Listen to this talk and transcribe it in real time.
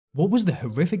What was the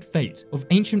horrific fate of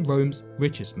ancient Rome's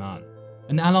richest man?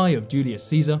 An ally of Julius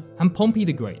Caesar and Pompey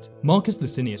the Great, Marcus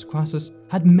Licinius Crassus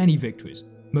had many victories,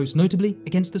 most notably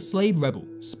against the slave rebel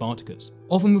Spartacus.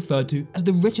 Often referred to as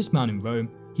the richest man in Rome,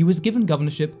 he was given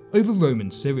governorship over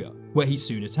Roman Syria, where he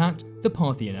soon attacked the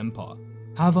Parthian Empire.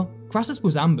 However, Crassus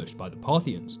was ambushed by the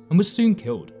Parthians and was soon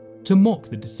killed. To mock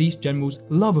the deceased general's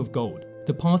love of gold,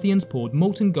 the Parthians poured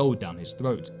molten gold down his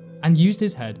throat and used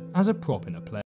his head as a prop in a play.